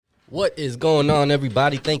What is going on,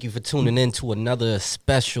 everybody? Thank you for tuning in to another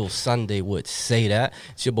special Sunday with Say That.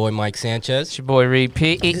 It's your boy, Mike Sanchez. It's your boy, Reed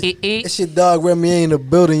P. It's your dog, Remy, in the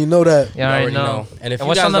building. You know that. You already know. And if you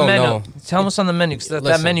what's guys on the don't menu? know... Tell them what's on the menu, because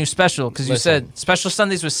that menu's special, because you said special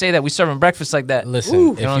Sundays would Say That. We serving breakfast like that.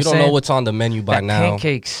 Listen, if you don't know what's on the menu by that now...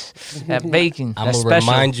 pancakes, that bacon, I'm going to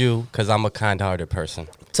remind you, because I'm a kind-hearted person.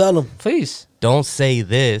 Tell them. Please. Don't say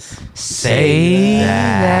this. Say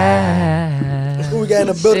that. Who we got in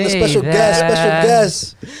the building? A special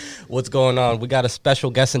guest. What's going on? We got a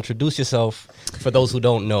special guest. Introduce yourself for those who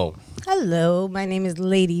don't know. Hello, my name is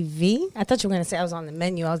Lady V. I thought you were going to say I was on the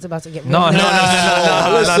menu. I was about to get No.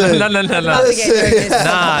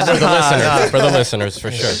 For the listeners,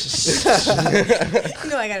 for sure. You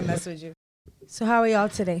know I got to mess with you. So how are y'all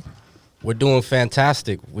today? We're doing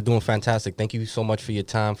fantastic. Thank you so much for your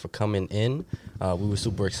time, for coming in. We were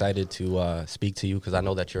super excited to speak to you because I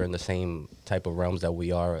know that you're in the same type of realms that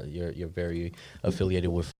we are. You're very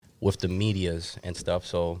affiliated with the medias and stuff.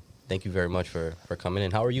 So thank you very much for coming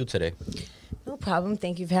in. How are you today? No problem.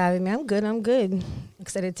 Thank you for having me. I'm good.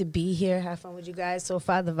 Excited to be here. Have fun with you guys. So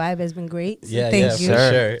far, the vibe has been great. So thank you. For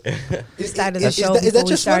sure. We started the show is that before we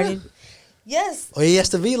your started. sweater? Yes. Oh, yes,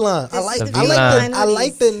 the V-line. I like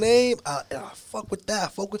the name. I fuck with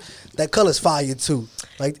that. That color's fire, too.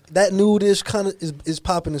 Like, that nude-ish kind of is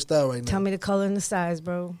popping in style right now. Tell me the color and the size,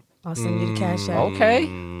 bro. I'll send you the cash out. Okay.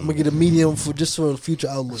 I'm going to get a medium for a future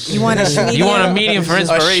outlook. You want a medium for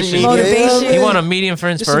inspiration. Motivation? You want a medium for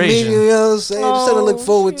inspiration. Just a medium, you know what I'm saying? Just something to look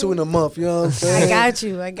forward to in a month, you know what I'm saying?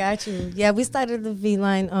 I got you. Yeah, we started the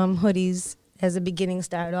V-line hoodies as a beginning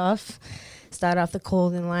start off the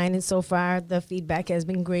clothing line, and so far the feedback has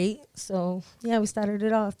been great. So yeah, we started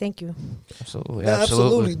it off. Thank you.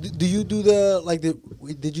 Absolutely. Do you do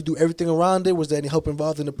did you do everything around it? Was there any help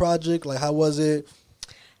involved in the project? Like, how was it?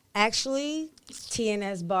 Actually,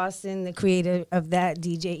 TNS Boston, the creator of that,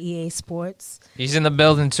 DJ EA Sports. He's in the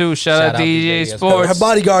building too. Shout out DJ Sports. Her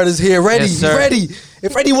bodyguard is here, ready. Yes, sir. Ready.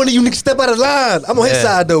 If any one of you niggas step out of line, I'm on his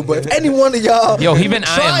side though. But if any one of y'all, he been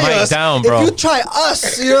eyeing Mike down, bro. If you try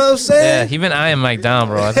us, you know what I'm saying? Yeah, he been eyeing Mike down,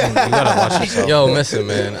 bro. I think you gotta watch yourself. Yo, listen,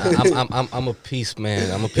 man. I'm a peace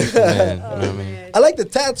man. I'm a peaceful man. You know what I mean? I like the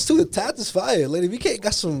tats too. The tats is fire, lady. We can't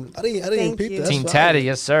got some. I didn't even peep that. Team Tatty,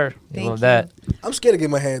 yes sir. Thank Love that. I'm scared to get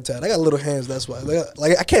my hand tat. I got little hands. That's why.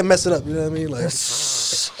 Like I can't mess it up. You know what I mean? Like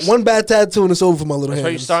one bad tattoo and it's over for my little hands. That's why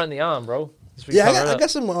you're starting the arm, bro. Yeah, I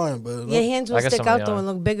got some in my arm, but your hands will stick out though and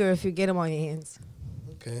look bigger if you get them on your hands.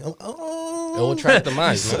 Okay. It will attract the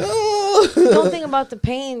minds, man. Don't think about the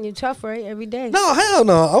pain. You're tough, right? Every day. No, hell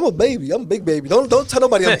no. I'm a baby. I'm a big baby. Don't tell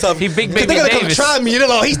nobody I'm tough. He big baby They're gonna Davis. come try me. You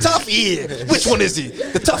know, he's tough. Yeah. Which one is he?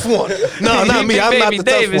 The tough one. No, not me. I'm not the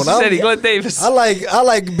Davis. tough one. Said he go Davis. I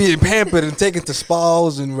like being pampered and taken to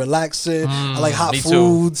spas and relaxing. I like hot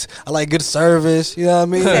foods. I like good service. You know what I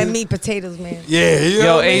mean? That meat potatoes, man. Yeah. You know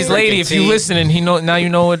Yo, what I mean? A's lady, if you listening, now you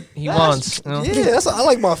know what he wants. You know? Yeah, I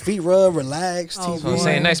like my feet rubbed, relaxed. Oh, TV. I'm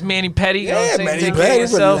saying nice mani pedi. You know what I'm saying? mani Take care of pedi,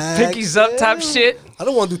 yourself. relax. Pickies up, top shit. I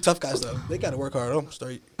don't want to do tough guy stuff. They got to work hard. I'm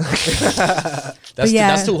straight.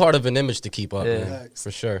 That's too hard of an image to keep up, man.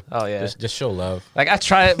 For sure. Oh yeah. Just show love. Like I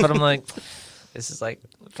try it, but I'm like, this is like,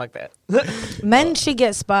 fuck that. Men should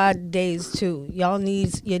get spa days too. Y'all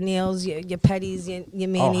need your nails, your petties, your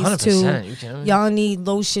manis 100%. too. You kidding me? Y'all need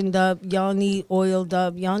lotioned up. Y'all need oiled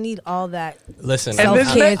up. Y'all need all that. Listen,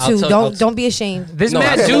 Self-care I'll too. Don't be ashamed. There's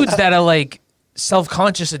mad dudes that are like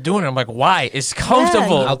self-conscious of doing it. I'm like, why? It's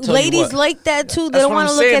comfortable. I'll tell you Ladies what. like that too. They That's don't what want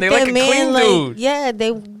to I'm look saying. at They their like a man clean like, dude. yeah,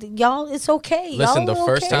 y'all. It's okay. Listen, y'all the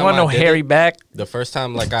first okay. time You want no I did hairy it, back? the first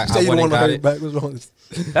time like I Say you went want and to got it. back. What's wrong?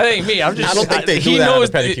 That ain't me. I'm just. I don't think they do he that on knows.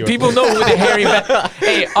 the pedicure. People know who the hairy back.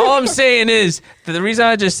 Hey, all I'm saying is that the reason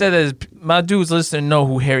I just said that is my dudes listening know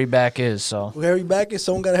who hairy back is. So Who hairy back is?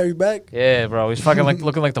 Someone got a hairy back? yeah, bro, he's fucking like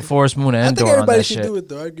looking like the Forest Moon of I Endor think on everybody that should shit. do it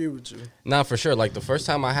though. I agree with you. Nah, for sure. Like the first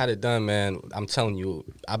time I had it done, man, I'm telling you,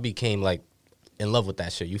 I became like in love with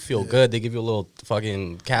that shit. You feel good. They give you a little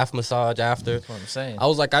fucking calf massage after. That's what I'm saying. I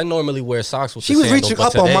was like, I normally wear socks with She the was sandals, reaching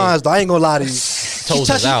but up on today, mine though. I ain't gonna lie to you. Toes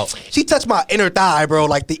is out. She touched my inner thigh, bro.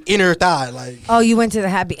 Like the inner thigh. Like Oh, you went to the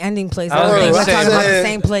happy ending place. I I was don't think gonna we're say, talking about the man.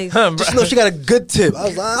 same place. just know she got a good tip. I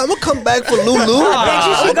was like, I'm gonna come back for Lulu.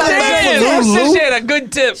 Oh, she got damn, a bro, Lulu. she had a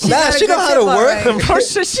good tip. Nah, she know how to work. Bro,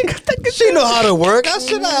 she got that good She know how to work. I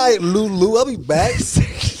said, all right, Lulu, I'll be back.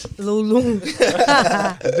 Lulu.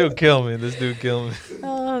 This dude kill me.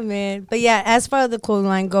 Oh man, but yeah, as far as the clothing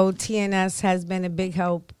line go, TNS has been a big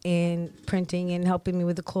help in printing and helping me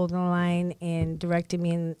with the clothing line and directing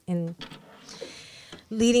me in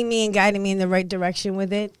leading me and guiding me in the right direction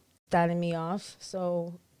with it, starting me off.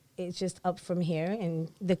 So it's just up from here.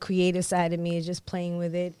 And the creative side of me is just playing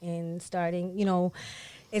with it and starting, you know,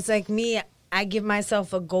 it's like me, I give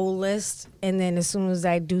myself a goal list, and then as soon as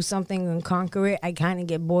I do something and conquer it, I kind of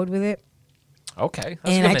get bored with it. Okay.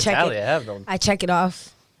 That's And a good I check mentality it. to have, though. I check it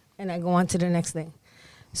off, and I go on to the next thing.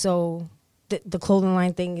 So the clothing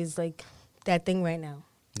line thing is like that thing right now.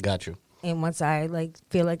 Got you. And once I like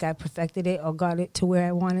feel like I perfected it or got it to where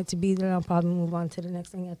I want it to be, then I'll probably move on to the next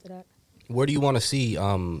thing after that. Where do you want to see,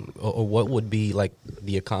 or what would be like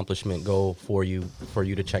the accomplishment goal for you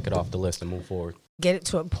to check it off the list and move forward? Get it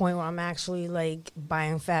to a point where I'm actually like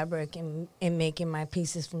buying fabric and making my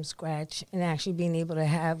pieces from scratch, and actually being able to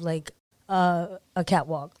have like a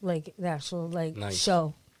catwalk, like the actual like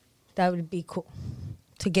show. That would be cool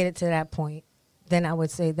to get it to that point. Then I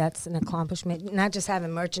would say that's an accomplishment. Not just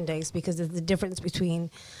having merchandise, because there's the difference between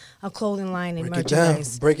a clothing line and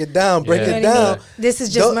merchandise. Break it down. You know what I mean? This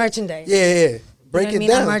is just merchandise. Yeah. Break it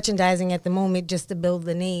down. I'm merchandising at the moment just to build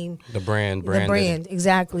the name. The brand. The brand,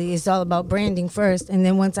 exactly. It's all about branding first. And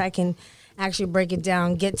then once I can actually break it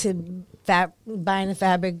down, get to buying the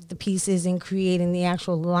fabric, the pieces, and creating the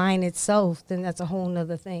actual line itself, then that's a whole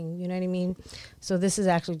nother thing. You know what I mean? So this is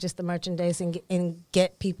actually just the merchandise, and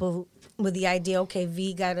get people with the idea, okay,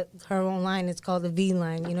 V got her own line. It's called the V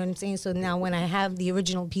line. You know what I'm saying? So now when I have the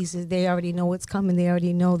original pieces, they already know what's coming. They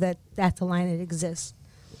already know that that's a line that exists.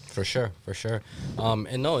 For sure. And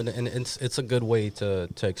it's a good way to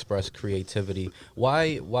express creativity.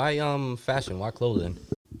 Why fashion? Why clothing?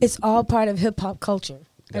 It's all part of hip hop culture.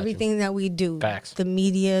 Gotcha. Everything that we do, Facts. The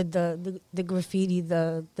media, the graffiti,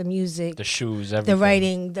 the music, The shoes, everything. the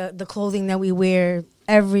writing, the clothing that we wear,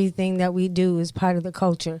 everything that we do is part of the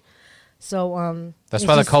culture. So That's it's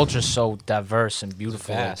why the just- culture's so diverse and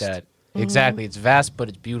beautiful like vast. that. Exactly. It's vast, but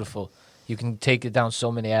it's beautiful. You can take it down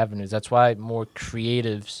so many avenues. That's why more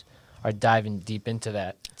creatives are diving deep into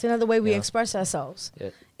that. It's another way we Yeah. express ourselves.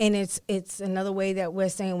 Yeah. And it's another way that we're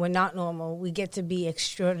saying we're not normal. We get to be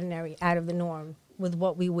extraordinary, out of the norm, with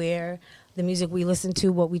what we wear, the music we listen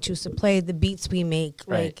to, what we choose to play, the beats we make,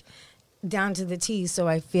 Right. like down to the T. So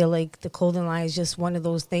I feel like the clothing line is just one of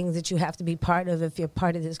those things that you have to be part of if you're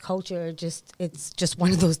part of this culture. It's just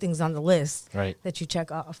one of those things on the list Right. that you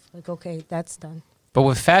check off. Like, okay, that's done. But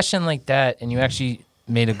with fashion like that, and you actually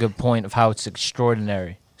made a good point of how it's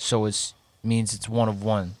extraordinary. So it means it's one of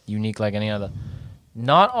one, unique like any other.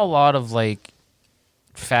 Not a lot of like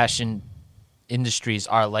fashion industries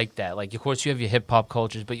are like that. Like, of course, you have your hip hop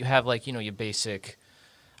cultures, but you have like, you know, your basic.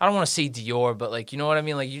 I don't want to say Dior, but like, you know what I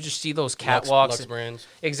mean? Like, you just see those catwalks. Lux brands.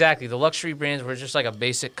 Exactly. The luxury brands were just like a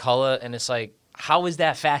basic color, and it's like, how is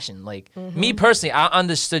that fashion? Like, me personally, I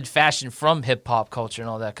understood fashion from hip hop culture and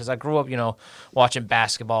all that, because I grew up, you know, watching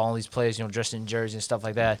basketball, all these players, you know, dressed in jerseys and stuff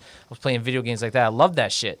like that. I was playing video games like that. I love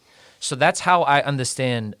that shit. So that's how I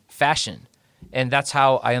understand fashion. And that's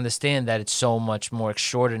how I understand that it's so much more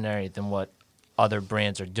extraordinary than what other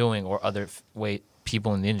brands are doing, or other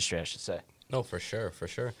people in the industry, I should say. No, for sure.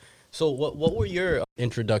 So what were your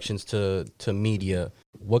introductions to media?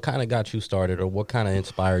 What kind of got you started, or what kind of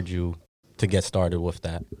inspired you to get started with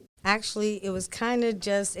that? Actually, it was kind of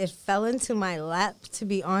just, it fell into my lap, to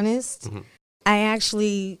be honest. I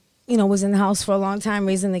actually, was in the house for a long time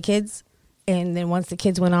raising the kids. And then once the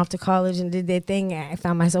kids went off to college and did their thing, I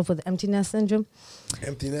found myself with empty nest syndrome.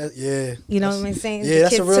 Empty nest, yeah. You know what I'm saying? Yeah, the that's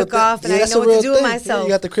kids a real took off, and I didn't know what to do with myself. Yeah, you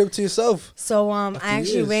got the crib to yourself. So I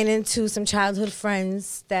actually years. ran into some childhood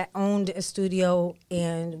friends that owned a studio,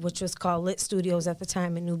 which was called Lit Studios at the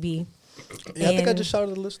time in New B. Yeah, I think I And just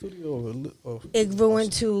shouted the Lit Studio. it grew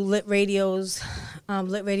into Lit Radios,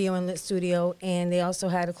 Lit Radio and Lit Studio, and they also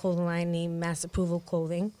had a clothing line named Mass Approval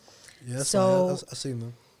Clothing. Yeah, that's So- I seen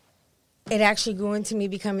them. It actually grew into me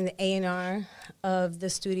becoming the A&R of the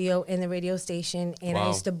studio and the radio station, and I Wow.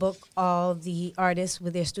 used to book all the artists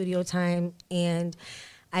with their studio time, and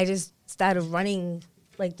I just started running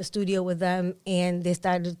like the studio with them, and they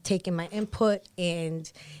started taking my input, and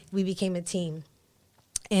we became a team.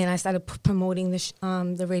 And I started promoting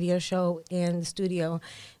the radio show and the studio,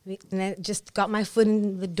 and I just got my foot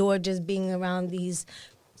in the door just being around these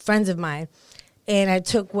friends of mine, and I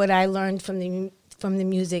took what I learned from the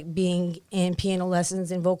music, being in piano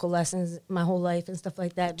lessons and vocal lessons my whole life and stuff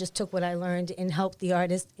like that. Just took what I learned and helped the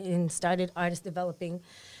artists and started artist developing. And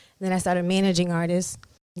then I started managing artists.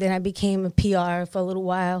 Then I became a PR for a little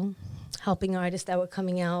while, helping artists that were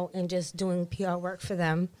coming out and just doing PR work for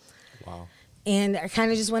them. Wow. And I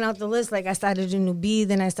kind of just went out the list. Like, I started in New B,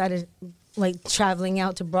 then I started like traveling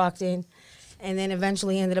out to Brockton, and then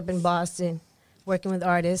eventually ended up in Boston working with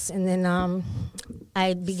artists. And then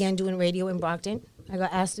I began doing radio in Brockton. I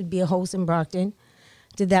got asked to be a host in Brockton.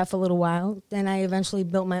 Did that for a little while. Then I eventually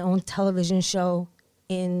built my own television show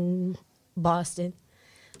in Boston.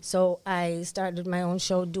 So I started my own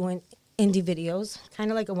show doing indie videos,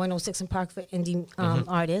 kind of like a 106 in Park for indie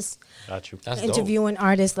artists. Got you. That's Interviewing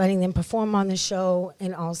artists, letting them perform on the show,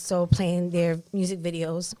 and also playing their music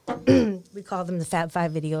videos. We call them the Fab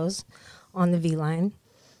Five videos on the V-Line.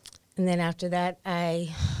 And then after that,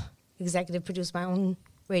 I executive produced my own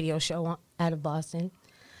radio show out of Boston.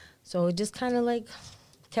 So it just kind of like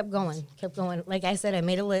kept going. Like I said, I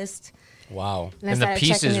made a list. Wow. And the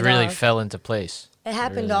pieces really fell into place. It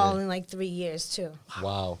happened really all did. in like 3 years, too.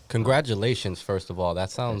 Wow. Congratulations, first of all.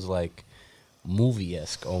 That sounds like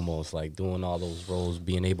movie-esque almost, like doing all those roles,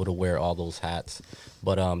 being able to wear all those hats.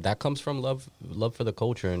 But that comes from love for the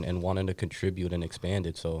culture and wanting to contribute and expand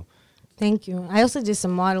it. So Thank you. I also did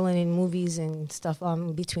some modeling in movies and stuff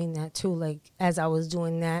between that, too. Like, as I was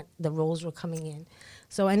doing that, the roles were coming in.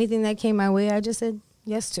 So anything that came my way, I just said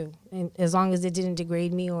yes to. And as long as it didn't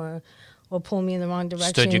degrade me or pull me in the wrong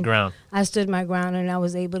direction. Stood your ground. I stood my ground, and I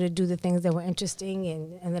was able to do the things that were interesting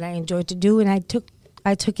and that I enjoyed to do, and I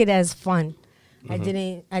took it as fun. I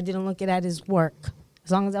didn't look at it as work.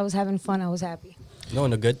 As long as I was having fun, I was happy. no,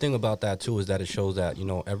 and the good thing about that too is that it shows that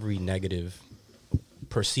every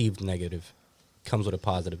perceived negative comes with a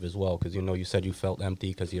positive as well. Because you said you felt empty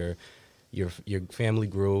because your family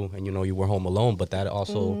grew and you were home alone, but that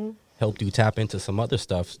also helped you tap into some other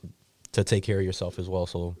stuff to take care of yourself as well.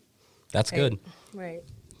 So that's good. Right.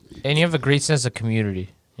 And you have a great sense of community,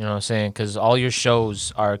 you know what I'm saying? Because all your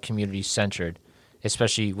shows are community-centered,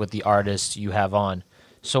 especially with the artists you have on.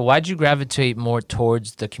 So why'd you gravitate more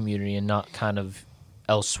towards the community and not kind of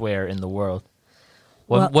elsewhere in the world?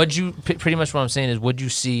 Pretty much what I'm saying is, what'd you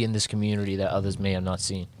see in this community that others may have not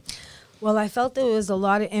seen? Well, I felt there was a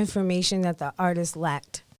lot of information that the artists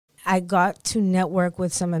lacked. I got to network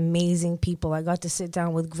with some amazing people. I got to sit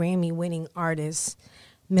down with Grammy-winning artists,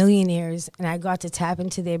 millionaires, and I got to tap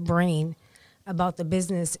into their brain about the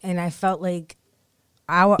business. And I felt like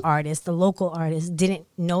our artists, the local artists, didn't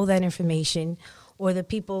know that information, or the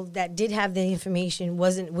people that did have the information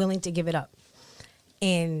wasn't willing to give it up.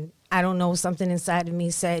 And I don't know, something inside of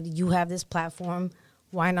me said, you have this platform,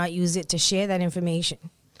 why not use it to share that information?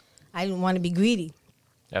 I didn't want to be greedy.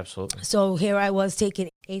 Absolutely. So here I was taking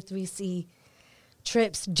A3C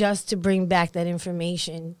trips just to bring back that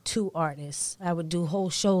information to artists. I would do whole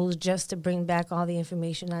shows just to bring back all the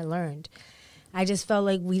information I learned. I just felt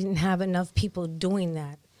like we didn't have enough people doing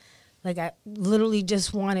that. Like, I literally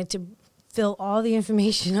just wanted to fill all the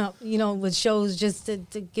information up, with shows just to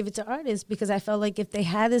give it to artists, because I felt like if they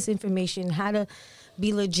had this information, how to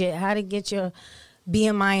be legit, how to get your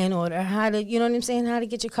BMI in order, how to, you know what I'm saying, how to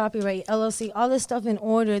get your copyright, LLC, all this stuff in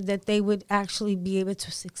order, that they would actually be able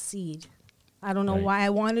to succeed. I don't know why I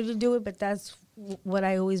wanted to do it, but that's what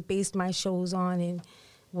I always based my shows on, and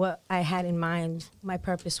what I had in mind my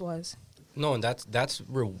purpose was. No, and that's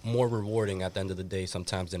more rewarding at the end of the day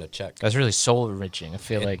sometimes than a check. That's really soul enriching. I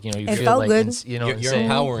feel like you it feel felt like good. You're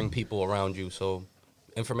empowering people around you. So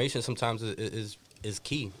information sometimes is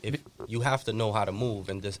key. If you have to know how to move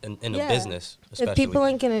in a business, especially. If people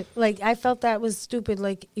ain't gonna, I felt that was stupid.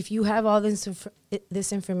 Like, if you have all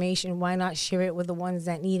this information, why not share it with the ones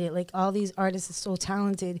that need it? Like, all these artists are so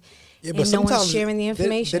talented, Yeah, but and no sometimes one's sharing the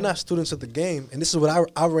information. They're not students of the game, and this is what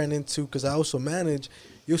I ran into, because I also manage.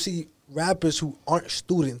 You'll see rappers who aren't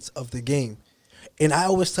students of the game, and I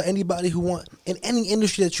always tell anybody who want, in any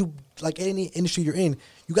industry that you like, any industry you're in,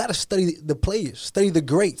 you got to study the players, study the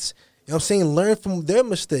greats. You know what I'm saying? Learn from their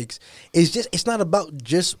mistakes. It's not about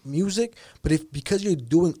just music, but because you're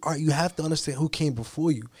doing art, you have to understand who came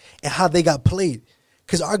before you and how they got played.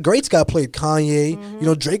 Because our greats got played.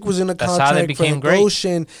 Kanye, Drake was in a contract. That's how they became Frank great.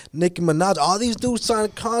 Ocean, Nicki Minaj. All these dudes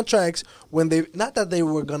signed contracts when not that they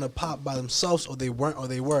were gonna pop by themselves, or they weren't, or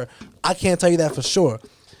they were. I can't tell you that for sure.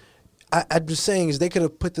 I'm just saying is they could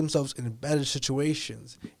have put themselves in better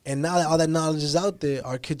situations. And now that all that knowledge is out there,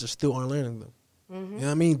 our kids still aren't learning them. You know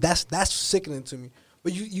what I mean? That's sickening to me.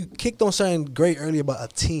 But you kicked on something great earlier about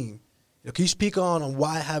a team. Can you speak on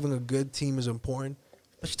why having a good team is important,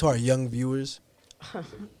 especially to our young viewers?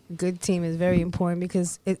 Good team is very important,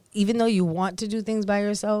 because even though you want to do things by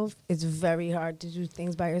yourself, it's very hard to do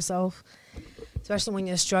things by yourself. Especially when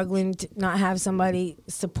you're struggling to not have somebody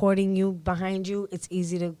supporting you behind you, it's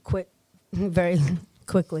easy to quit very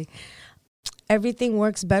quickly. Everything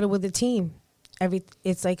works better with a team.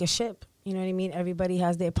 It's like a ship. You know what I mean? Everybody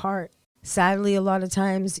has their part. Sadly, a lot of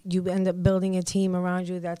times you end up building a team around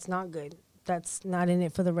you that's not good. That's not in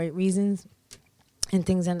it for the right reasons, and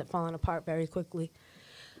things end up falling apart very quickly.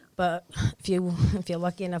 But if you're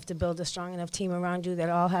lucky enough to build a strong enough team around you that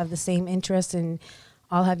all have the same interests and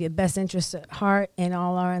all have your best interests at heart and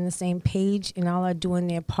all are on the same page and all are doing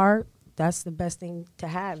their part, that's the best thing to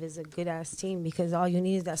have is a good ass team, because all you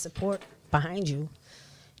need is that support behind you,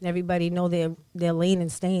 and everybody know their lane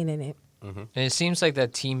and staying in it. And it seems like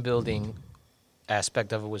that team building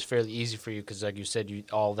aspect of it was fairly easy for you because, like you said,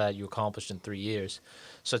 all that you accomplished in 3 years.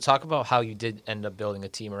 So talk about how you did end up building a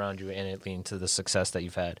team around you and it leading to the success that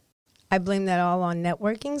you've had. I blame that all on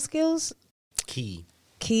networking skills. Key.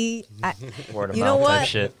 Word of You know mouth type what?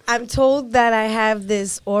 shit. I'm told that I have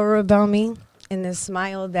this aura about me and this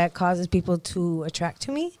smile that causes people to attract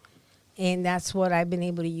to me. And that's what I've been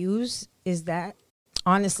able to use, is that,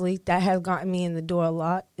 honestly, that has gotten me in the door a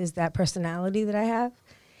lot, is that personality that I have.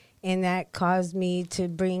 And that caused me to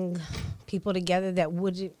bring people together that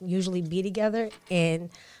wouldn't usually be together,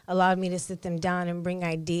 and allowed me to sit them down and bring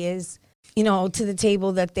ideas, to the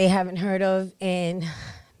table that they haven't heard of, and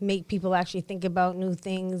make people actually think about new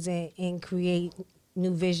things and create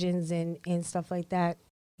new visions and stuff like that.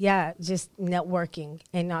 Yeah, just networking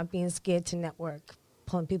and not being scared to network,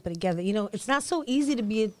 pulling people together. It's not so easy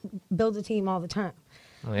to build a team all the time.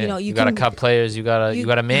 Oh, yeah. You gotta cut players. You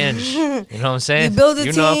gotta manage. You know what I'm saying? You build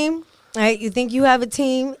a team, right? You think you have a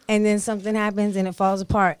team, and then something happens and it falls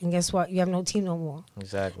apart. And guess what? You have no team no more.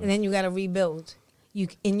 Exactly. And then you gotta rebuild. You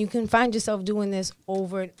can find yourself doing this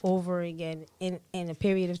over and over again in a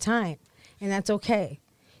period of time, and that's okay.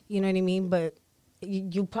 You know what I mean? But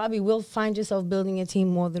you probably will find yourself building a team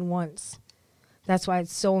more than once. That's why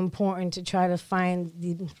it's so important to try to find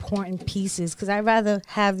the important pieces, because I'd rather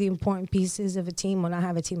have the important pieces of a team or not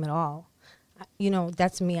have a team at all.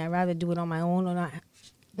 That's me. I'd rather do it on my own or not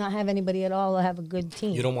have anybody at all or have a good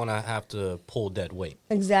team. You don't want to have to pull dead weight.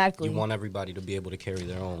 Exactly. You want everybody to be able to carry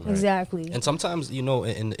their own. Right? Exactly. And sometimes,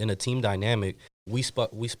 in a team dynamic, we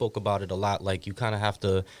spoke about it a lot. Like, you kind of have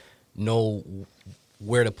to know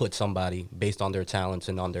where to put somebody based on their talents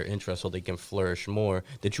and on their interests so they can flourish more.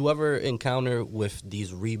 Did you ever encounter with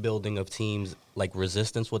these rebuilding of teams, like,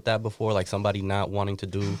 resistance with that before? Like, somebody not wanting to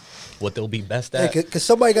do what they'll be best at? Because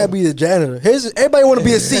somebody got to be the janitor. Everybody want to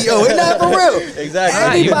be a CEO. Isn't that for real?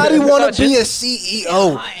 Exactly. Everybody want to be a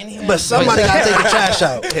CEO. But somebody got to take the trash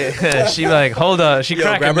out. She like, hold on. She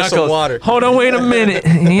cracking grab her knuckles. some water. Hold on, wait a minute.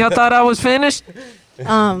 Y'all thought I was finished?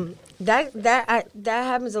 That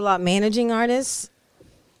happens a lot managing artists.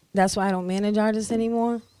 That's why I don't manage artists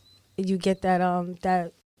anymore. You get that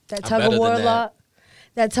tug of war a lot.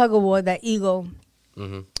 That tug of war, that ego.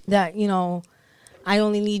 Mm-hmm. That, I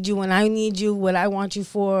only need you when I need you, what I want you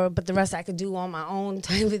for, but the rest I could do on my own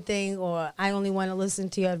type of thing. Or I only want to listen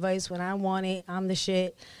to your advice when I want it. I'm the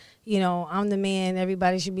shit. I'm the man.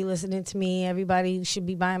 Everybody should be listening to me. Everybody should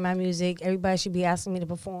be buying my music. Everybody should be asking me to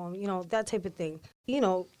perform. That type of thing.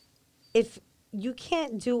 If you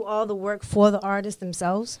can't do all the work for the artist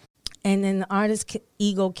themselves, and then the artist's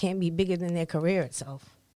ego can't be bigger than their career itself.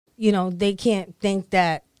 They can't think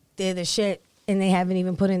that they're the shit and they haven't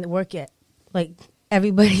even put in the work yet. Like,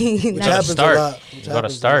 everybody. Which happens start. a lot. You gotta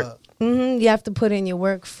start. You have to put in your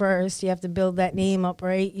work first. You have to build that name up,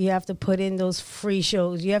 right? You have to put in those free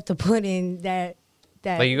shows. You have to put in that.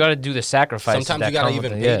 Like, you gotta do the sacrifice. Sometimes you gotta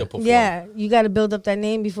even pay to perform. Yeah, you gotta build up that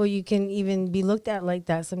name before you can even be looked at like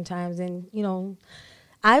that sometimes. And,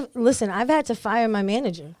 I've had to fire my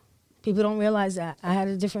manager. People don't realize that. I had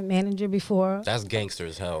a different manager before. That's gangster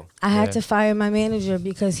as hell. I had to fire my manager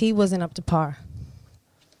because he wasn't up to par.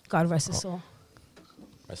 God rest his soul.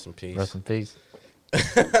 Rest in peace. Rest in peace.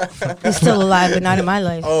 He's still alive, but not in my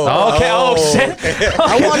life. Oh, okay. Oh, shit.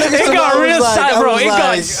 I want niggas It to got know, real silent, bro. It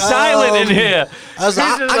got like, silent in here. I was like,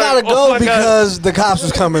 He's I just gotta like, go oh my God. because the cops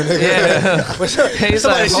was coming. Yeah. He's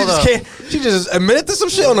like, hold up. She just admitted to some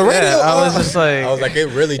shit on the radio. Yeah, I was just like, I was like, it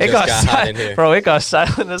really just got hot in here. Bro, it got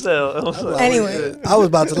silent as hell. It was like, Anyway, I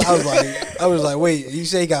was like, wait, you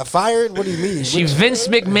say he got fired? What do you mean? she Vince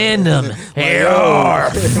McMahon them.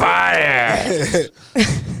 You're fired.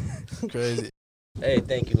 Crazy. Hey,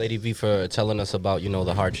 thank you, Lady V, for telling us about,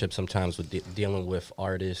 the hardship sometimes with dealing with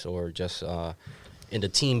artists or just in the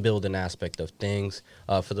team building aspect of things.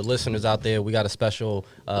 For the listeners out there, we got a special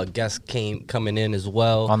guest coming in as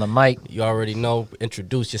well. On the mic. You already know.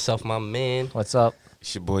 Introduce yourself, my man. What's up?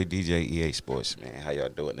 It's your boy DJ EA Sports, man. How y'all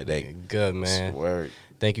doing today? Good, man. Word.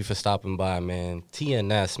 Thank you for stopping by, man.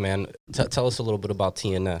 TNS, man. Tell us a little bit about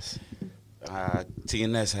TNS.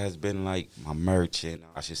 TNS has been like my merch, and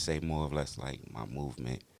I should say more or less like my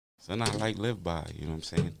movement. Something I like live by, you know what I'm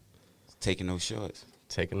saying? Taking no shorts.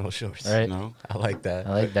 Taking no shorts. Right. You know? I like that.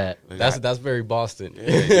 I like that. Like, That's very Boston. yeah,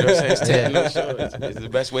 you know what I'm saying? It's taking no shorts. It's the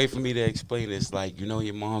best way for me to explain it. It's like,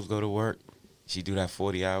 your moms go to work, she do that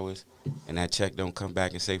 40 hours, and that check don't come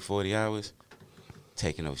back and say 40 hours.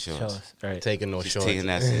 taking no Show shorts. us. Right. Taking no She's shorts.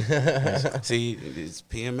 TNSing. See, it's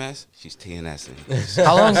PMS. She's TNSing.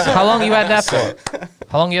 How long you had that for?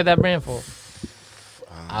 How long you had that brand for?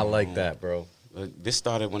 I like that, bro. This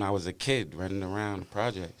started when I was a kid running around the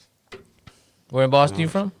projects. Where in Boston you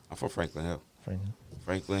from? I'm from Franklin Hill. Franklin.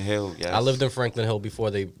 Franklin Hill, yes. I lived in Franklin Hill before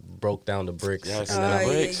they broke down the bricks. Yes, And then I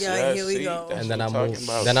bricks. yeah, Yes, here we see, go. that's and then what I I'm moved. talking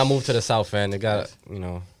about. Then I moved to the south end. It got a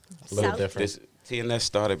little South? different. This TNS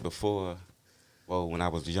started before. Well, when I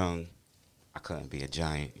was young, I couldn't be a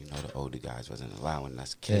giant. You know, the older guys wasn't allowing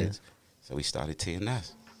us kids, so we started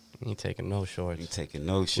TNS. You ain't taking no shorts. You taking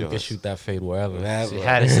no You shorts. can shoot that fade wherever. So you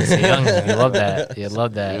had it since a young. You love that. You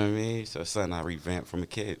love You that. know what I mean? So something I revamped from a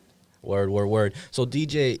kid. Word. So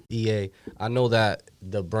DJ EA, I know that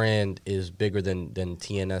the brand is bigger than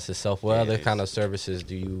TNS itself. What Yeah, other it kind is. of services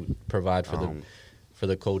do you provide for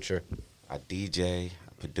the culture? I DJ, I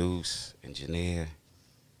produce, engineer,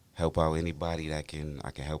 help out anybody that I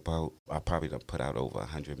can help out. I probably done put out over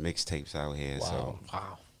 100 mixtapes out here. So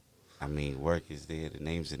Wow. I mean, work is there. The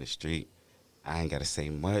name's in the street. I ain't got to say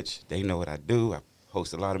much. They know what I do. I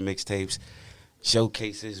host a lot of mixtapes,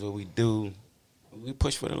 showcases, what we do. We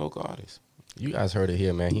push for the local artists. You guys heard it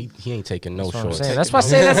here, man. He ain't taking no That's what I'm shorts. saying. That's why I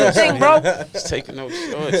say that's the thing, bro. Just taking no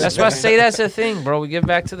shorts. That's why I man. say that's the thing, bro. We give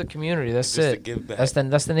back to the community. That's Just to it. give back. That's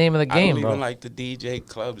the name of the I don't game, even bro. like the DJ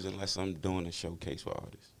clubs unless I'm doing a showcase for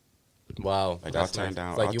artists. Wow. Like that's I'll turn nice. down.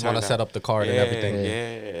 It's like I'll you turn want to down- set up the card yeah, and everything.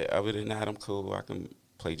 Yeah. Other than that, I'm cool. I can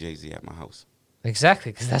play Jay-Z at my house.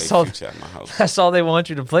 Exactly, because that's Play all. Future at my house. That's all they want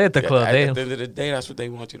you to play at the Yeah, club. at They, the end of the day, that's what they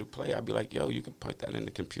want you to play. I'd be like, yo, you can put that in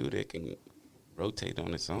the computer. It can rotate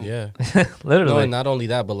on its own. Yeah. No, literally. and not only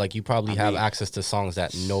that, but like you probably I have mean- access to songs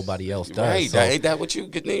that nobody else does. Right. So- Ain't that what you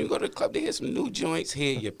get? Then you go to the club to hear some new joints,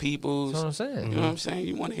 hear your peoples. That's what I'm saying. You know what I'm saying?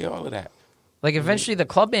 You want to hear all of that. Like eventually the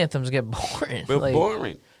club anthems get boring. But Like,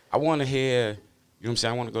 boring. I want to hear, you know what I'm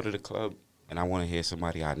saying? I want to go to the club and I want to hear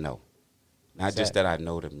somebody I know. Not just that I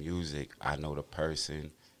know the music, I know the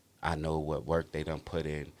person, I know what work they done put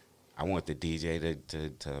in. I want the DJ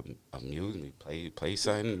to amuse me, play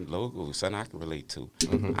something local, something I can relate to.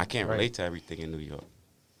 I can't Right. relate to everything in New York.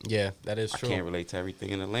 Yeah, that is I true. can't relate to everything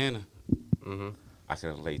in Atlanta. I can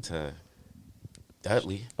relate to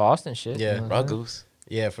Dudley, Boston shit. Yeah. you know? Ruggles,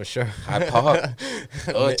 Yeah, for sure. Hyde Park,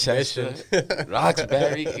 Dorchester,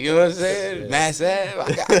 Roxbury, you know what I'm saying? Mass Ave,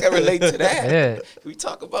 I can relate to that. Yeah. We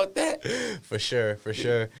talk about that. For sure.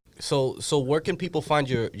 So where can people find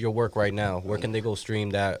your work right now? Where can they go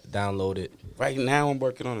stream that, download it? Right now, I'm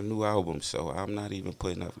working on a new album, so I'm not even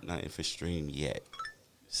putting up nothing for stream yet.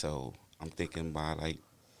 So I'm thinking by like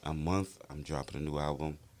a month, I'm dropping a new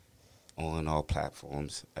album on all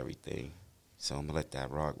platforms, everything. So I'm gonna let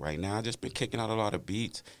that rock. Right now, I just been kicking out a lot of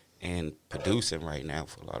beats and producing right now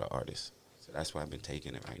for a lot of artists. So that's why I've been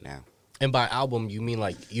taking it right now. And by album, you mean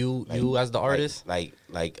like you as the artist? like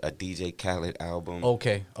a DJ Khaled album.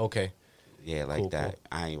 Okay. Yeah, like Cool, that. cool.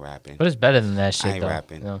 I ain't rapping. But it's better than that shit, ain't though.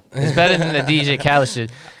 rapping. You know? It's better than the DJ Khaled shit.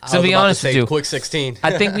 I To was be about honest to with say you, Quick 16.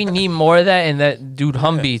 I think we need more of that. And that dude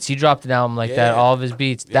Hum Beats, he dropped an album like that, Yeah. all of his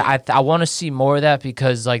beats. Yeah. That I want to see more of that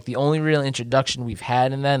because like the only real introduction we've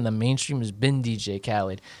had in that in the mainstream has been DJ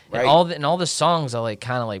Khaled, and Right. all the songs are like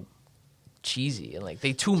kind of like cheesy and like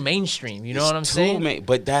they too mainstream. You know what I'm saying?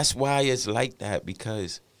 But that's why it's like that,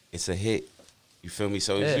 because it's a hit. You feel me?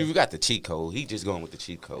 So Yeah. you got the cheat code. He just going with the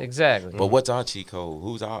cheat code. Exactly. But what's our cheat code?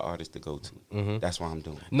 Who's our artist to go to? That's what I'm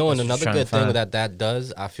doing. No, and That's what another you're trying good to thing find. that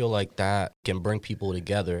does, I feel like that can bring people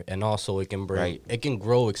together, and also it can bring Right. it can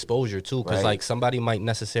grow exposure too, because Right. like somebody might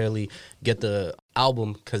necessarily get the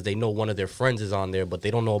album because they know one of their friends is on there, but they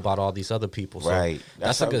don't know about all these other people. So Right.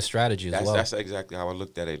 that's a how- good strategy as well. That's exactly how I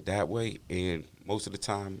looked at it that way. And most of the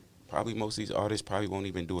time, probably most of these artists probably won't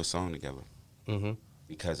even do a song together Mhm.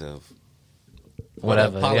 because of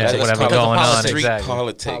whatever, politics. yeah, whatever Because of going on. politics. street Exactly.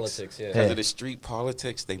 politics. Politics, yeah. Because Yeah. of the street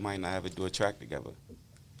politics, they might not ever do a track together.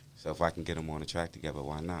 So if I can get them on a track together,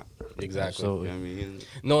 why not? Exactly. You Absolutely. know what I mean?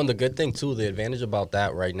 No, and the good thing too, the advantage about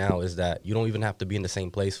that right now is that you don't even have to be in the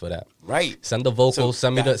same place for that. Right. Send the vocals, So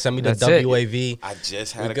send me the that's it. WAV. I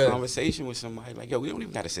just We're had a good. conversation with somebody like, yo, we don't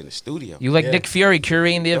even got to sit in the studio. You like Yeah. Nick Fury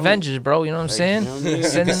curating the Don't- Avengers, bro? You know what I'm Like, saying? you know what I mean? You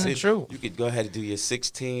Send could them the sit- truth. You could go ahead and do your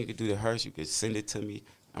 16. You could do the hearse. You could send it to me.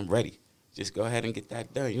 I'm ready. Just go ahead and get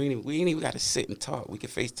that done. We ain't even got to sit and talk. We can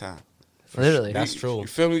FaceTime. Literally. That's true. You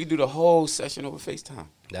feel me? We can do the whole session over FaceTime.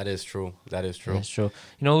 That is true. That is true. That's true.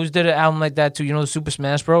 You know who's did an album like that too? You know the Super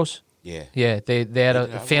Smash Bros? Yeah. Yeah, they had They did a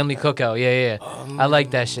an family album like cookout. Yeah. I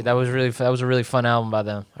like that shit. That was a really fun album by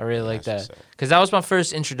them. I really like That's that what's up. because that was my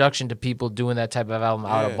first introduction to people doing that type of album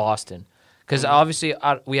out of Yeah. Boston. Because obviously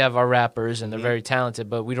we have our rappers and they're very talented,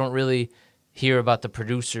 but we don't really hear about the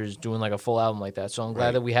producers doing like a full album like that. So I'm glad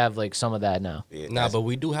Right. that we have like some of that now. Yeah, Nah, that's- but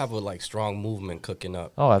we do have a like strong movement cooking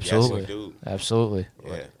up. Oh, yes, we absolutely, do. absolutely,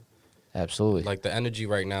 Yeah. absolutely. Like the energy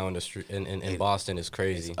right now in the street in Boston is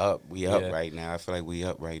crazy. Up. We up Yeah. right now. I feel like we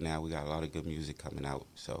up right now. We got a lot of good music coming out.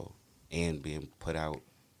 So and being put out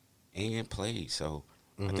and played. So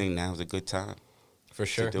I think now's a good time For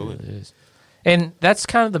sure. to do it. It is. And that's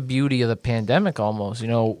kind of the beauty of the pandemic almost. You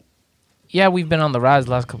know, yeah, we've been on the rise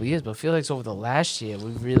the last couple of years, but I feel like it's over the last year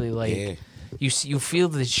we've really like Yeah. you feel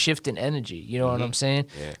the shift in energy. You know what I'm saying?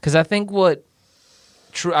 Yeah. Because I think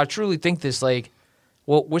I truly think this, like,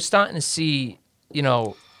 well, we're starting to see, you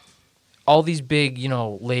know, all these big, you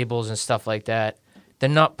know, labels and stuff like that. They're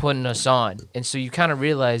not putting us on. And so you kind of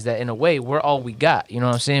realize that in a way, we're all we got. You know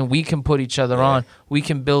what I'm saying? We can put each other Yeah. on. We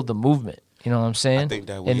can build the movement. You know what I'm saying? think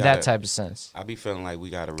that we in that gotta- type of sense. I be feeling like we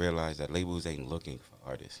got to realize that labels ain't looking for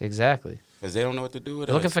artists Exactly. because they don't know what to do with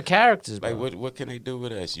They're us. looking for characters, bro. Like, what can they do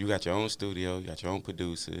with us? You got your own studio, you got your own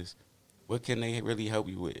producers. What can they really help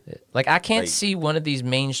you with? Like, I can't like- see one of these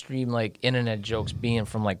mainstream, like, internet jokes being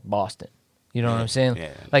from, like, Boston. You know what Yeah, I'm saying? yeah.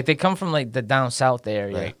 Like, they come from, like, the down south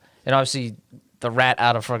area. Right. And obviously, the rat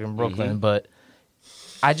out of fucking Brooklyn, but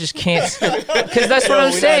I just can't. Because that's what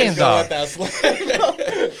I'm saying, dog.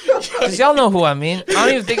 Because y'all know who I mean. I don't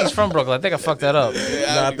even think he's from Brooklyn. I think I fucked that up.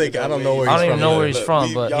 Nah, I don't know where I he's don't even from. know where either. he's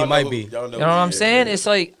from, but He might be. you know what I'm saying? It's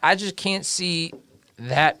like, I just can't see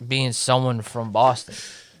that being someone from Boston.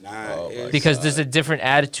 Nah, it's, Because there's a different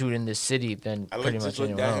attitude in this city than I pretty look, much just look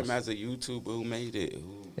anywhere at else. him as a YouTuber who made it.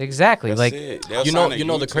 Exactly. That's Like, it. They'll You know, sign a you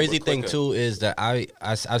know the YouTuber crazy thing quicker. too is that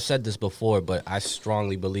I've said this before, but I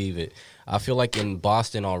strongly believe it. I feel like in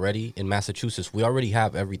Boston already, in Massachusetts, we already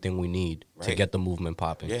have everything we need to Right. get the movement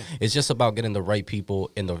popping. Yeah. It's just about getting the right people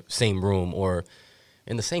in the same room or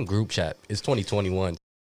in the same group chat. It's 2021.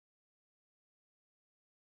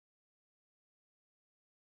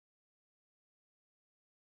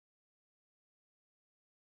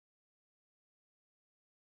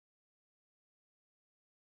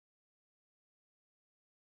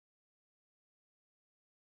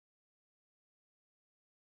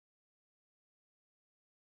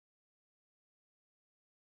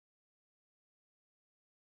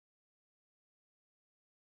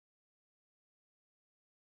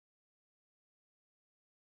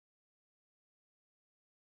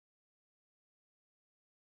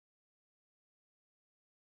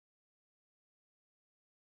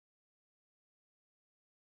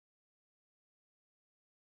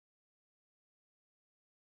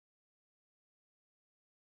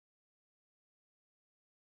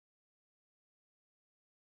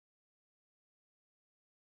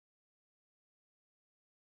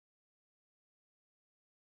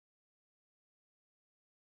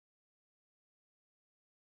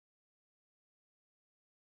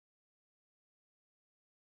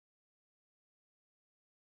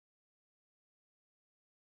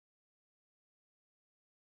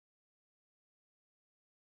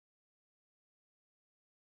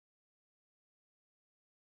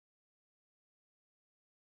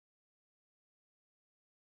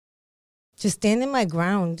 Just standing my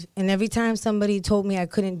ground. And every time somebody told me I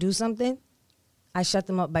couldn't do something, I shut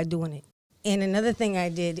them up by doing it. And another thing I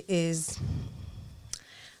did is,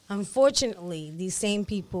 unfortunately, these same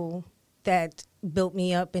people that built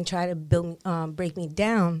me up and try to break me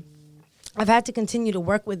down, I've had to continue to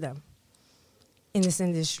work with them in this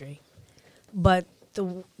industry. But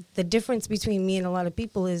the difference between me and a lot of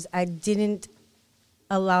people is I didn't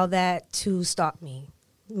allow that to stop me.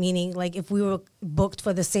 Meaning, like, if we were booked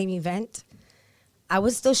for the same event, I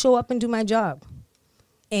would still show up and do my job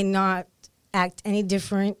and not act any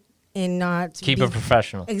different and not keep be- it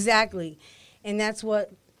professional. Exactly. And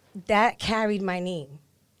that carried my name.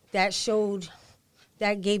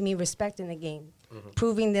 That gave me respect in the game.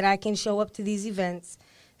 Proving that I can show up to these events,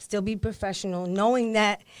 still be professional, knowing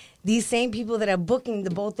that these same people that are booking the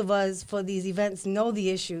both of us for these events know the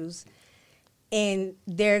issues and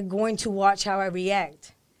they're going to watch how I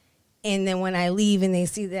react. And then when I leave and they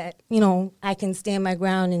see that, I can stand my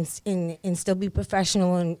ground and still be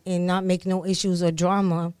professional and not make no issues or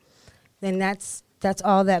drama, then that's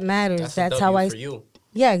all that matters. That's how I. for you.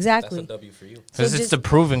 Yeah, That's exactly. a W for you. Because So it's just- the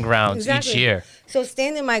proving grounds Exactly. each year. So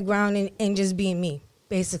standing my ground and just being me,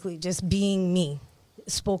 basically, just being me,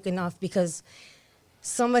 spoke enough because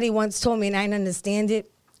somebody once told me, and I didn't understand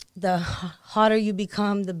it, the hotter you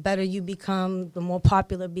become, the better you become, the more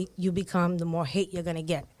popular you become, the more hate you're going to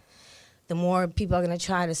get. The more people are going to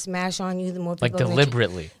try to smash on you, the more people Like are gonna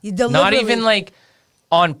deliberately. You Not deliberately. even like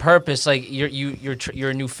on purpose. Like you're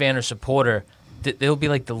a new fan or supporter, they'll be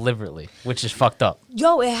like deliberately, which is fucked up.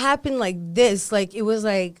 Yo, it happened like this. Like, it was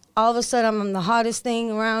like all of a sudden I'm the hottest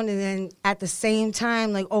thing around, and then at the same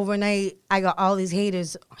time, like overnight, I got all these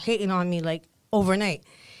haters hating on me like overnight.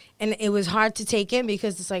 And it was hard to take in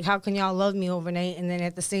because it's like, how can y'all love me overnight? And then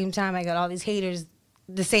at the same time, I got all these haters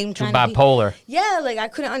the same Too time. bipolar. Yeah, like I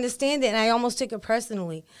couldn't understand it, and I almost took it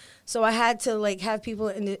personally. So I had to like have people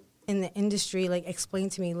in the industry like explain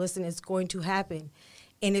to me, listen, it's going to happen,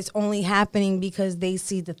 and it's only happening because they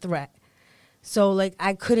see the threat. So like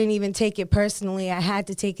I couldn't even take it personally. I had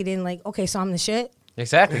to take it in like, okay, so I'm the shit.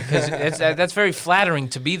 Exactly, because that's very flattering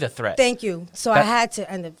to be the threat. Thank you. So I had to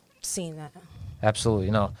end up seeing that. Absolutely,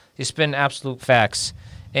 no. You spin absolute facts.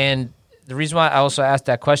 And the reason why I also asked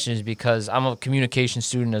that question is because I'm a communication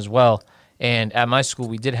student as well. And at my school,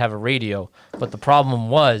 we did have a radio. But the problem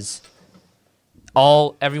was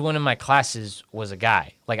everyone in my classes was a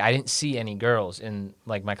guy. Like, I didn't see any girls in,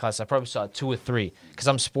 like, my class. I probably saw 2 or 3 because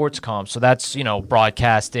I'm sports comm. So that's,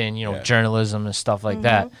 broadcasting, journalism and stuff like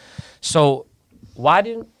that. So why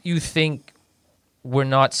didn't you think we're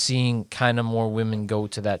not seeing kind of more women go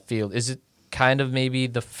to that field? Is it kind of maybe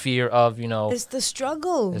the fear of, It's the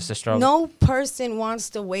struggle. It's the struggle. No person wants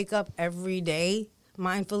to wake up every day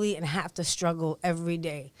mindfully and have to struggle every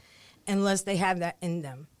day unless they have that in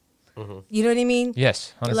them. Mm-hmm. You know what I mean?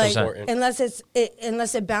 Yes, 100%. Like,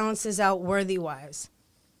 unless it balances out worthy-wise.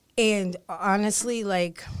 And honestly,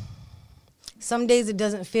 like, some days it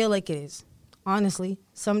doesn't feel like it is. Honestly.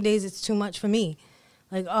 Some days it's too much for me.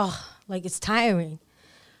 Like, it's tiring.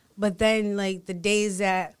 But then, like, the days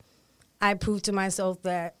that I prove to myself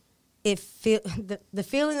that the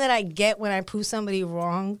feeling that I get when I prove somebody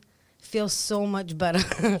wrong feels so much better.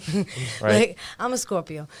 Right. Like, I'm a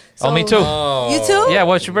Scorpio. So, Me too. You too? Yeah,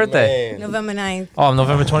 what's your birthday? Man. November 9th. Oh, I'm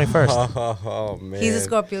November 21st. Oh, man. He's a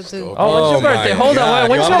Scorpio too. Oh, what's your my birthday? Hold God. on,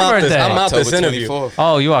 when's Yo, your I'm out birthday? I'm out this October interview. 24th.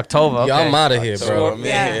 Oh, you October. Okay. Yo, I'm out of here, bro.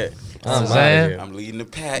 Yeah. I'm So out of here. I'm leading the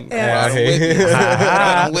pack. Yeah. I'm with me.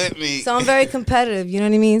 I'm with me. So I'm very competitive, you know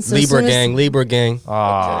what I mean? So as Libra soon as- gang, Libra gang. Oh,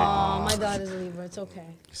 Oh, my daughter's a Libra. It's okay.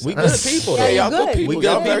 We good people, though. Yeah, y'all you're good good. people. We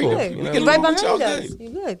Y'all good very people. good. You We know? get You're right along with y'all behind us. good.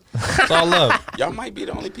 You're good. It's all love. Y'all might be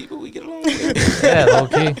the only people we get along with. yeah, low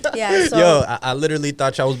key. Yeah, so Yo, I literally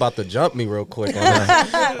thought y'all was about to jump me real quick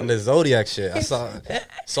on the Zodiac shit. I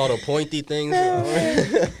saw the pointy things.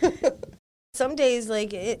 some days,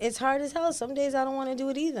 like, it's hard as hell. Some days I don't want to do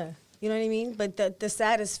it either. You know what I mean? But the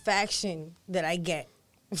satisfaction that I get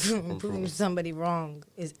from proving somebody wrong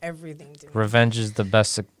is everything to me. Revenge is the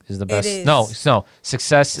best. is. No.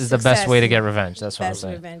 Success is the best Success way to is get revenge. That's what I'm Best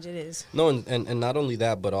saying. revenge it is. No, and not only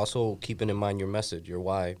that, but also keeping in mind your message, your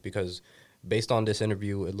why, because based on this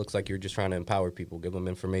interview, it looks like you're just trying to empower people, give them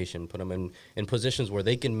information, put them in positions where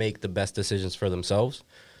they can make the best decisions for themselves.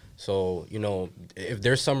 So, if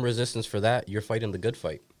there's some resistance for that, you're fighting the good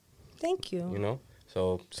fight, Thank you.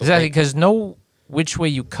 So Exactly, because no which way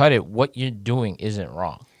you cut it, what you're doing isn't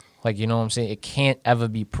wrong. Like, you know what I'm saying? It can't ever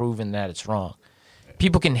be proven that it's wrong.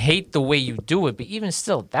 People can hate the way you do it, but even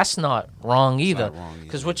still, that's not wrong either. not wrong either.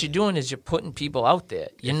 Because what you're doing is you're putting people out there.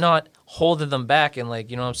 You're not holding them back and, like,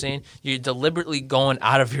 you know what I'm saying? You're deliberately going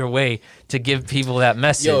out of your way to give people that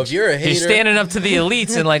message. Yo, if you're a hater- You're standing up to the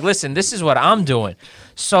elites and, like, listen, this is what I'm doing.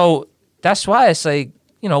 So that's why it's like,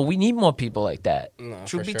 we need more people like that. No,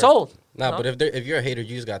 Truth for be sure. told. Nah, but if you're a hater,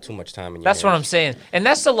 you just got too much time in your That's what I'm hands. saying, and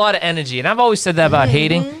that's a lot of energy. And I've always said that about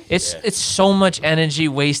hating. It's so much energy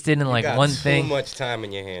wasted in like got one too thing, much time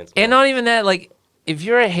in your hands. and not even that. Like, if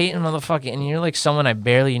you're a hating motherfucker and you're like someone I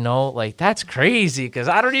barely know, like that's crazy because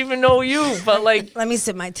I don't even know you. But like, Let me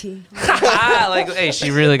sip my tea. like, hey,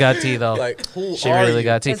 she really got tea though. Like, who She are really you?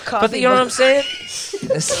 got tea. It's But coffee, you know what but- I'm saying?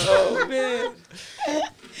 It's, Oh man.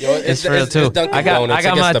 Yo, it's real too. Dunkin' I got Donuts.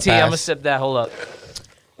 my It gets the tea. I'm gonna pass. sip that. Hold up.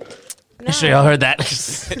 No. I'm sure y'all heard that.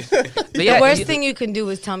 But The yeah, worst thing you can do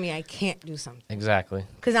is tell me I can't do something. Exactly.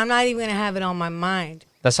 Because I'm not even going to have it on my mind.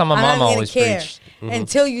 That's how my I'm mom not even always gonna care preached.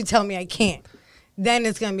 until you tell me I can't. Then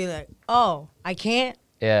it's going to be like, oh, I can't?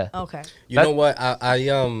 Yeah. Okay. You That- know what? I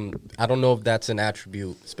don't know if that's an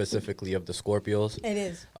attribute specifically of the Scorpios. It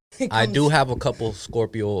is. I do have a couple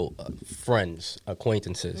Scorpio friends,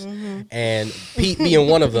 acquaintances, and Pete being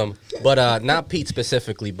one of them. But not Pete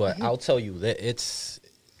specifically. But I'll tell you that it's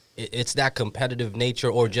that competitive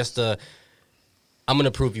nature, or just I'm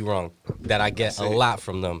gonna prove you wrong, that I get a lot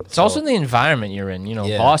from them. It's also the environment you're in.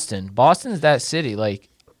 Yeah. Boston. Boston's that city. Like,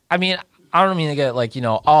 I mean, I don't mean to get like,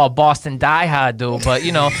 oh, Boston diehard, dude. But,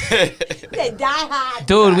 They die hard.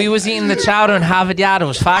 dude, we was eating the chowder in Harvard Yard. It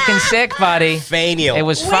was fucking sick, buddy. Faneuil. It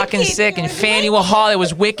was fucking Wicked. sick. And Faneuil Hall, it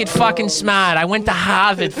was wicked fucking smart. I went to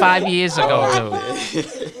Harvard 5 years ago, dude.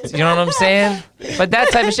 You know what I'm saying? But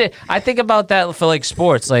that type of shit. I think about that for like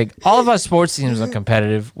sports. Like all of our sports teams are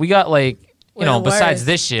competitive. We got like, you know, We're besides worse.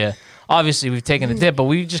 this year, obviously we've taken a dip, but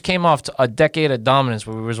we just came off to a decade of dominance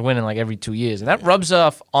where we was winning like every 2 years. And that rubs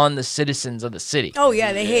off on the citizens of the city. Oh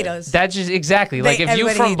yeah, they hate us. That just exactly like if you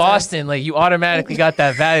everybody from hates Boston, like you automatically got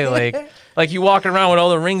that value. Like you walking around with all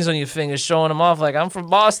the rings on your fingers, showing them off. Like I'm from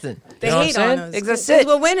Boston. They you know hate what I'm on saying? us. That's 'cause it.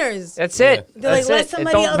 We're winners. That's it. They're like, That's let it.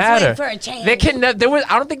 somebody It don't else matter. win for a change. They can. There was.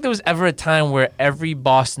 I don't think there was ever a time where every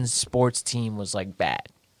Boston sports team was like bad.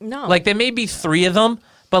 No. Like there may be 3 of them,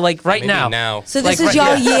 but like right Maybe now, So like, this is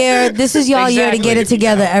right- y'all year. This is y'all year to get Exactly. it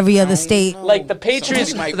together. Every other state. like the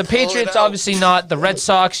Patriots. Somebody might The pull it Patriots out. obviously not. The Red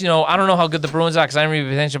Sox. You know, I don't know how good the Bruins are because I didn't really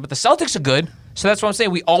pay attention. But the Celtics are good. So that's what I'm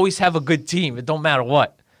saying. We always have a good team. It don't matter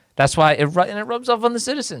what. That's why it rubs off on the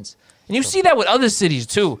citizens. And you see that with other cities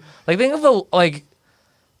too. Like think of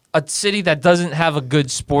a city that doesn't have a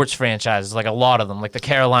good sports franchise. Like a lot of them, like the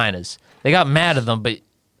Carolinas. They got mad at them, but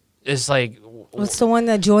it's like What's the one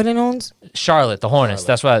that Jordan owns? Charlotte, the Hornets.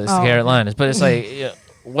 That's why it's the Oh. Carolinas. But it's like, yeah,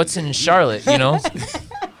 what's in Charlotte? You know,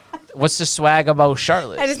 what's the swag about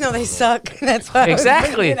Charlotte? I just know they suck. That's why. Exactly. I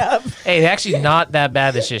was bringing it up. Hey, they're actually not that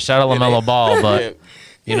bad this year. Shout out LaMelo Ball, but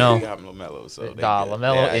you know, They got LaMelo, so they good.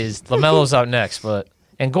 LaMelo's out next, but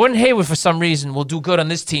and Gordon Hayward for some reason will do good on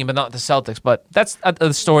this team, but not the Celtics. But that's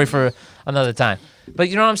a story for another time. But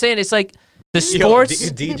you know what I'm saying? It's like the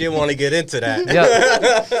sports. DJ want to get into that. Yeah,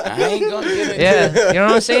 I ain't gonna get it. yeah. You know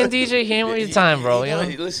what I'm saying, DJ? He ain't with your time, bro. You know?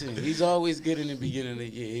 Listen, he's always good in the beginning of the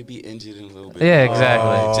year. He'd be injured in a little bit. Yeah,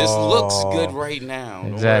 exactly. It just looks good right now. Don't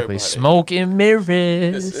worry Exactly. about it. Smoke and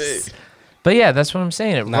mirrors. That's it. But yeah, that's what I'm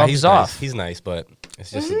saying. It Nah, rubs he's off. Nice. He's nice, but it's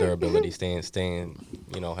just the durability, staying,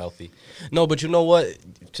 healthy. No, but you know what?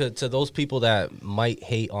 To those people that might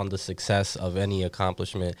hate on the success of any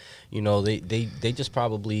accomplishment, they just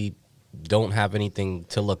probably don't have anything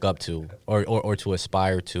to look up to or to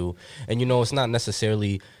aspire to. And it's not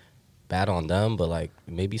necessarily bad on them, but like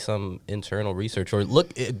maybe some internal research or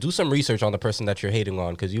do some research on the person that you're hating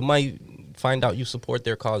on, because you might find out you support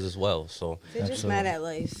their cause as well. So They're just mad at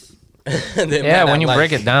life. Yeah, when you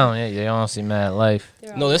break it down, yeah, you're honestly mad at life.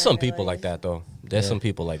 No, there's some people like that though. There's some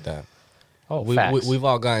people like that. Oh, We've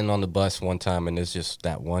all gotten on the bus one time, and there's just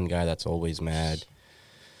that one guy that's always mad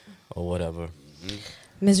or whatever.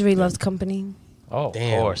 Misery loves company. Oh,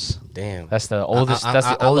 Damn. of course. Damn. That's the oldest. I that's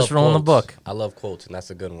the love oldest rule in the quotes. book. I love quotes, and that's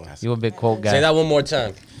a good one. You a big quote guy. Say that one more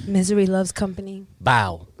time. Misery loves company.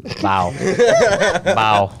 Bow. Bow.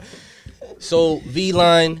 Bow. So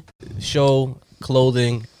V-Line show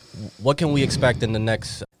clothing. What can we expect in the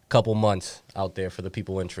next couple months out there for the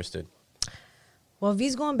people interested? Well,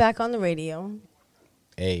 V's going back on the radio.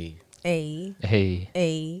 Hey,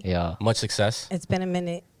 Hey. Yeah. much success. It's been a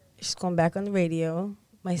minute. She's going back on the radio.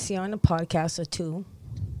 Might see her on the podcast or two.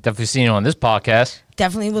 Definitely seen you on this podcast.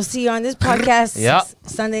 Definitely will see you on this podcast. Yep.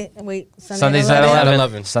 Sundays at 11.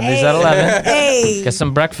 11. Sundays at 11. Hey. Get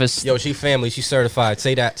some breakfast. Yo, she family. She certified.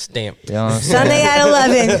 Say that stamp. You know what I'm saying? Sunday at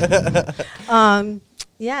 11.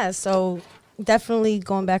 Yeah, so definitely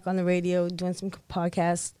going back on the radio, doing some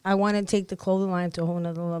podcasts. I want to take the clothing line to a whole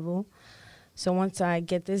nother level. So once I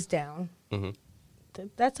get this down, Mhm.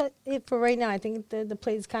 that's it for right now. I think the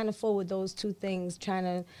plate's kind of full with those two things, trying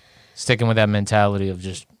to Sticking with that mentality of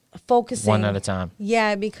just focusing. one at a time.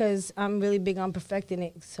 Yeah, because I'm really big on perfecting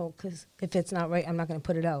it. So, because if it's not right, I'm not going to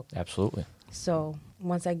put it out. Absolutely. So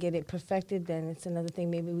once I get it perfected, then it's another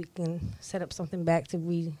thing. Maybe we can set up something back to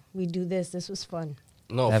redo this. This was fun.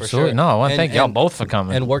 No, Absolutely. for sure. No, I want to And- thank y'all and- both for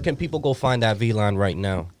coming. And where can people go find that V-Line right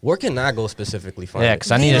now? Where can I go specifically find yeah, it?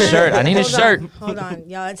 because I need a shirt. I need a Hold shirt. on, hold on.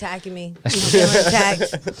 Y'all attacking me. I'm feeling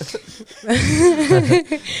attacked.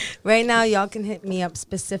 Right now, y'all can hit me up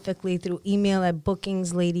specifically through email at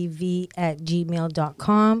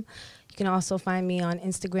bookingsladyv@gmail.com. You can also find me on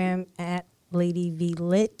Instagram at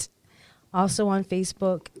LadyVLit. Also on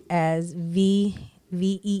Facebook as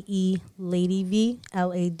VEE Lady V,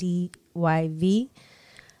 LADYV.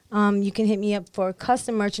 You can hit me up for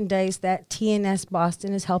custom merchandise that TNS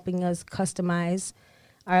Boston is helping us customize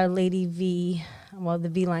our Lady V, well, the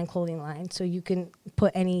V-Line clothing line. So you can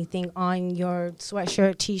put anything on your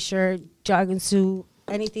sweatshirt, T-shirt, jogging suit,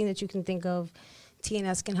 anything that you can think of,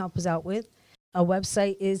 TNS can help us out with. A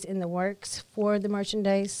website is in the works for the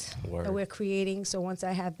merchandise Word. that we're creating. So once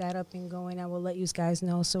I have that up and going, I will let you guys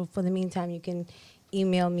know. So for the meantime, you can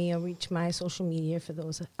email me or reach my social media for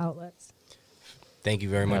those outlets. Thank you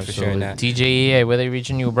very much for sharing that. DJEA, where they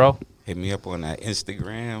reaching you, bro? Hit me up on that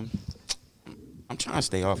Instagram. I'm trying to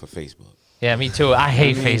stay off of Facebook. Yeah, me too. I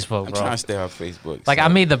hate Facebook, I'm bro. trying to stay off Facebook. Like so. I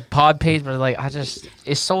made the pod page, but like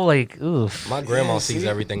it's so like oof. My grandma Yeah, sees see?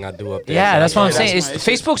 everything I do up there. Yeah, so that's what I'm that's saying. my It's,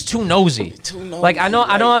 issue. Facebook's too nosy. Too nosy, Like I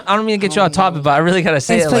don't mean to get you off topic, but I really gotta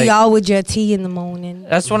say It's it. for Like, y'all with your tea in the morning.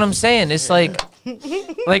 that's what I'm saying. It's like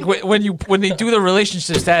when they do the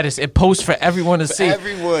relationship status, it posts for everyone to see.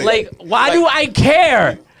 everyone. Like, why do I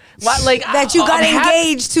care? Why, like That you got I'm happy-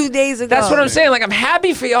 engaged 2 days ago. That's what I'm saying. Like, I'm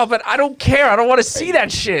happy for y'all, but I don't care. I don't want to see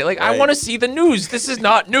that shit. Like, I Right. want to see the news. This is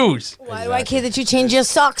not news. Why do I care that you changed your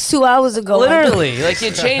socks 2 hours ago? Literally, like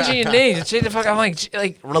you're changing your names. You're changing the fuck. I'm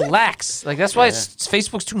like relax. Like that's why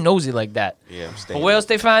Facebook's too nosy like that. Yeah, I'm staying. But where else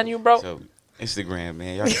they find you, bro? So Instagram,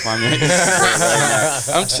 man. Y'all can find me on Instagram right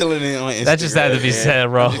now. I'm chilling in on Instagram. That just had to be man. said,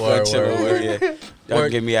 bro. I'm just gonna Word, chill word, over word. here. Y'all Word.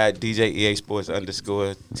 can get me at DJ EA Sports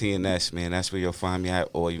 _TNS, man. That's where you'll find me at,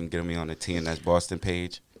 or you can get me on the TNS Boston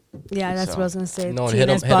page. Yeah, that's what I was gonna say. No, and hit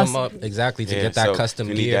TNS them Boston. up exactly to Yeah, get that so custom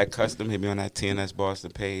if you need gear. that custom, hit me on that TNS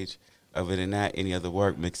Boston page. Other than that, any other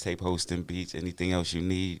work, mixtape hosting, beats, anything else you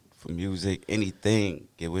need for music, anything,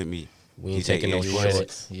 get with me. We ain't DJ taking no EA You Sports.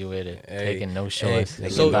 with it. You with it. Hey, Taking no hey, shorts. They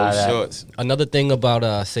so- can buy No that. shorts. Another thing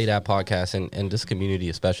about Say That podcast and this community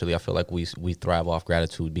especially, I feel like we thrive off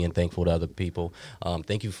gratitude, being thankful to other people.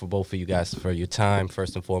 Thank you for both of you guys for your time,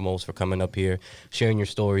 first and foremost, for coming up here, sharing your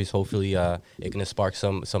stories. Hopefully it can spark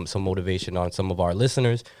some motivation on some of our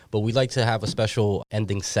listeners. But we'd like to have a special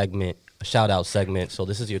ending segment, a shout out segment. So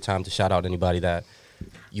this is your time to shout out anybody that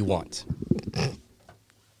you want.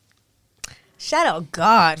 Shout out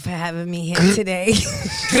God for having me here today.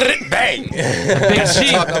 Bang! Big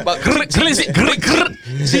G.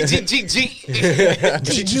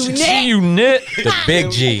 G-Unit. Unit. The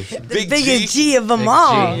Big G. The Big biggest G. G of them Big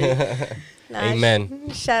all. G. Nah, Amen.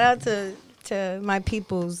 Shout out to my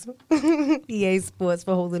peoples, EA Sports,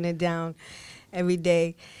 for holding it down every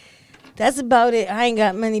day. That's about it. I ain't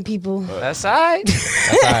got many people. That's all right.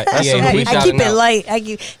 That's all right. That's Yeah, some we heat. I shouting keep it out. light.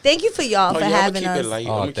 Thank you for y'all for I'ma having keep it us. light.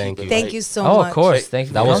 Oh, I'ma thank keep it you. Thank light. you so Oh, much. of course. Thank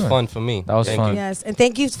you. That for was coming. fun for me. That was Thank fun. you. Yes, and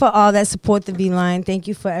thank you for all that support the V Line. Thank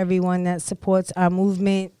you for everyone that supports our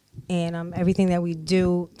movement and everything that we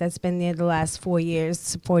do. That's been there the last 4 years,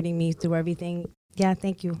 supporting me through everything. Yeah,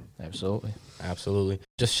 thank you. Absolutely. Absolutely.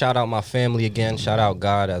 Just shout out my family again. Shout out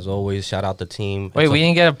God as always. Shout out the team. Wait, It's we a-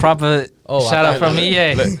 didn't get a proper Oh, I shout out thought- from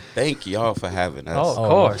EA. Look, thank y'all for having us. Oh, of Oh,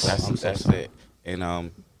 course. I'm so That's sorry. it.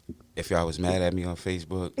 And if y'all was mad at me on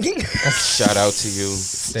Facebook, shout out to you.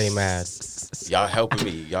 Stay mad. Y'all helping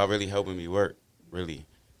me. Y'all really helping me work. Really.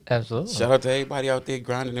 Absolutely. Shout out to everybody out there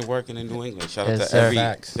grinding and working in New England. Shout out Yes, to sir. every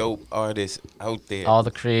Facts. dope artist out there. All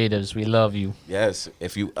the creatives, we love you. Yes.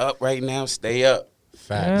 If you up right now, stay up.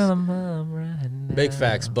 Facts. Girl, I'm up right now. Big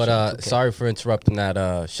facts. But sorry for interrupting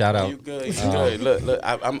that shout out. You good? You good? Look.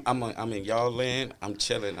 I'm in y'all land. I'm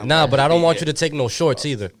chilling. I'm Nah, but I don't want you here. to take no shorts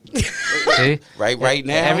either. See? right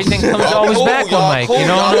now. Everything comes Y'all always cool, back on y'all Mike. cool, You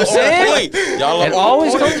know what y'all I'm on saying? point. Y'all It on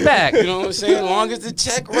always point. comes back. You know what I'm saying? As long as the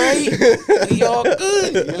check right, we all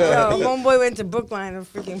good. You know? Yo, homeboy went to Brookline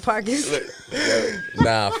and freaking Parkers.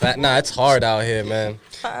 Nah, it's hard out here, man.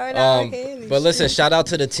 But listen, shout out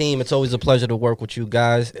to the team. It's always a pleasure to work with you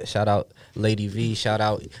guys. Shout out Lady V. Shout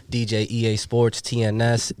out DJ EA Sports,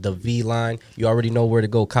 TNS, the V Line. You already know where to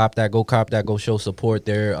go. Cop that. Go show support.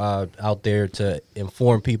 They're out there to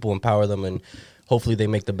inform people, empower them, and hopefully they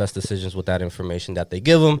make the best decisions with that information that they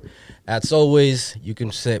give them. As always, you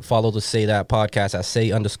can follow the Say That podcast at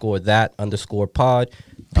say_that_pod.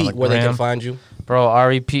 Pete, where they can gram. find you? Bro,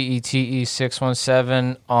 REPETE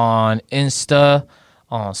 617 on Insta,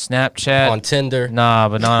 on Snapchat. On Tinder. Nah,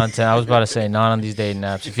 but not on Tinder. I was about to say not on these dating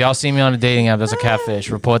apps. If y'all see me on a dating app, that's a catfish.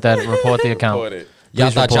 Report the account. Report it. Y'all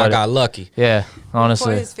Please thought y'all report it. got lucky. Yeah, For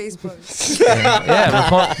honestly. his Facebook. Yeah,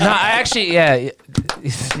 report. No, I actually, yeah,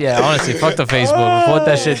 honestly, fuck the Facebook. Report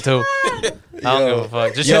that shit too. I don't give a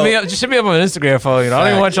fuck. Just Yo. hit me up. Just hit me up on Instagram, follow. You know, I don't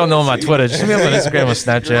even want y'all to know on my Twitter. Just hit me up on Instagram or I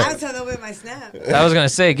Snapchat. was telling over my Snap. I was gonna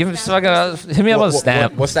say, hit me up on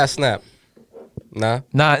Snap. What's that Snap? Nah.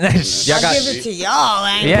 Nah, Y'all I'll got- give it to y'all.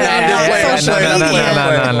 I ain't Yeah, putting it on yeah, social no, media.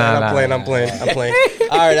 I'm playing.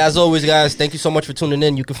 All right, as always, guys, thank you so much for tuning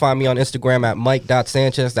in. You can find me on Instagram at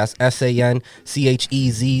Mike.Sanchez. That's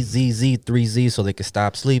SANCHEZZZ3Z so they can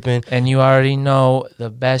stop sleeping. and you already know the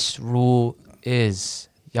best rule is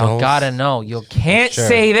y'all Don't gotta know. You can't Sure.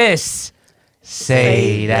 say this.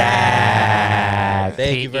 Say that.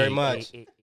 Thank you very much.